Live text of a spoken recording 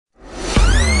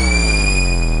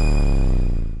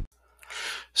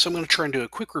So I'm going to try and do a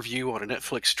quick review on a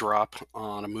Netflix drop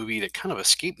on a movie that kind of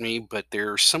escaped me, but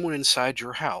there's someone inside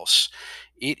your house.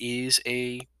 It is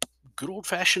a good old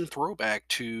fashioned throwback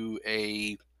to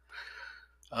a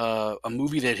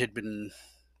movie that had been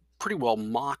pretty well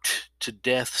mocked to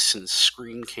death since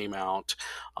Scream came out.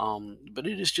 But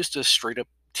it is just a straight up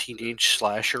teenage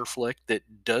slasher flick that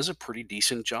does a pretty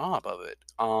decent job of it.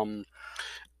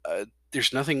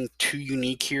 There's nothing too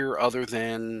unique here other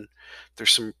than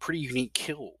there's some pretty unique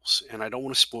kills, and I don't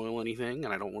want to spoil anything,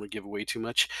 and I don't want to give away too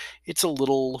much. It's a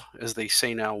little, as they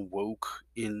say now, woke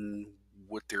in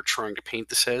what they're trying to paint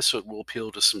this as, so it will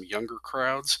appeal to some younger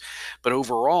crowds. But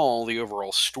overall, the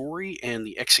overall story and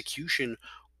the execution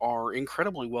are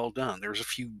incredibly well done. There's a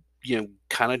few,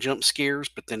 kind of jump scares,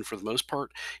 but then for the most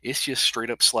part, it's just straight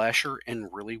up slasher and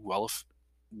really well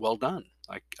done.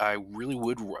 I really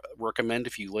would recommend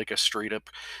if you like a straight up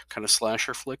kind of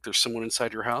slasher flick. There's someone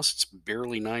inside your house. It's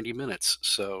barely 90 minutes,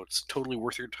 so it's totally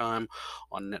worth your time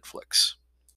on Netflix.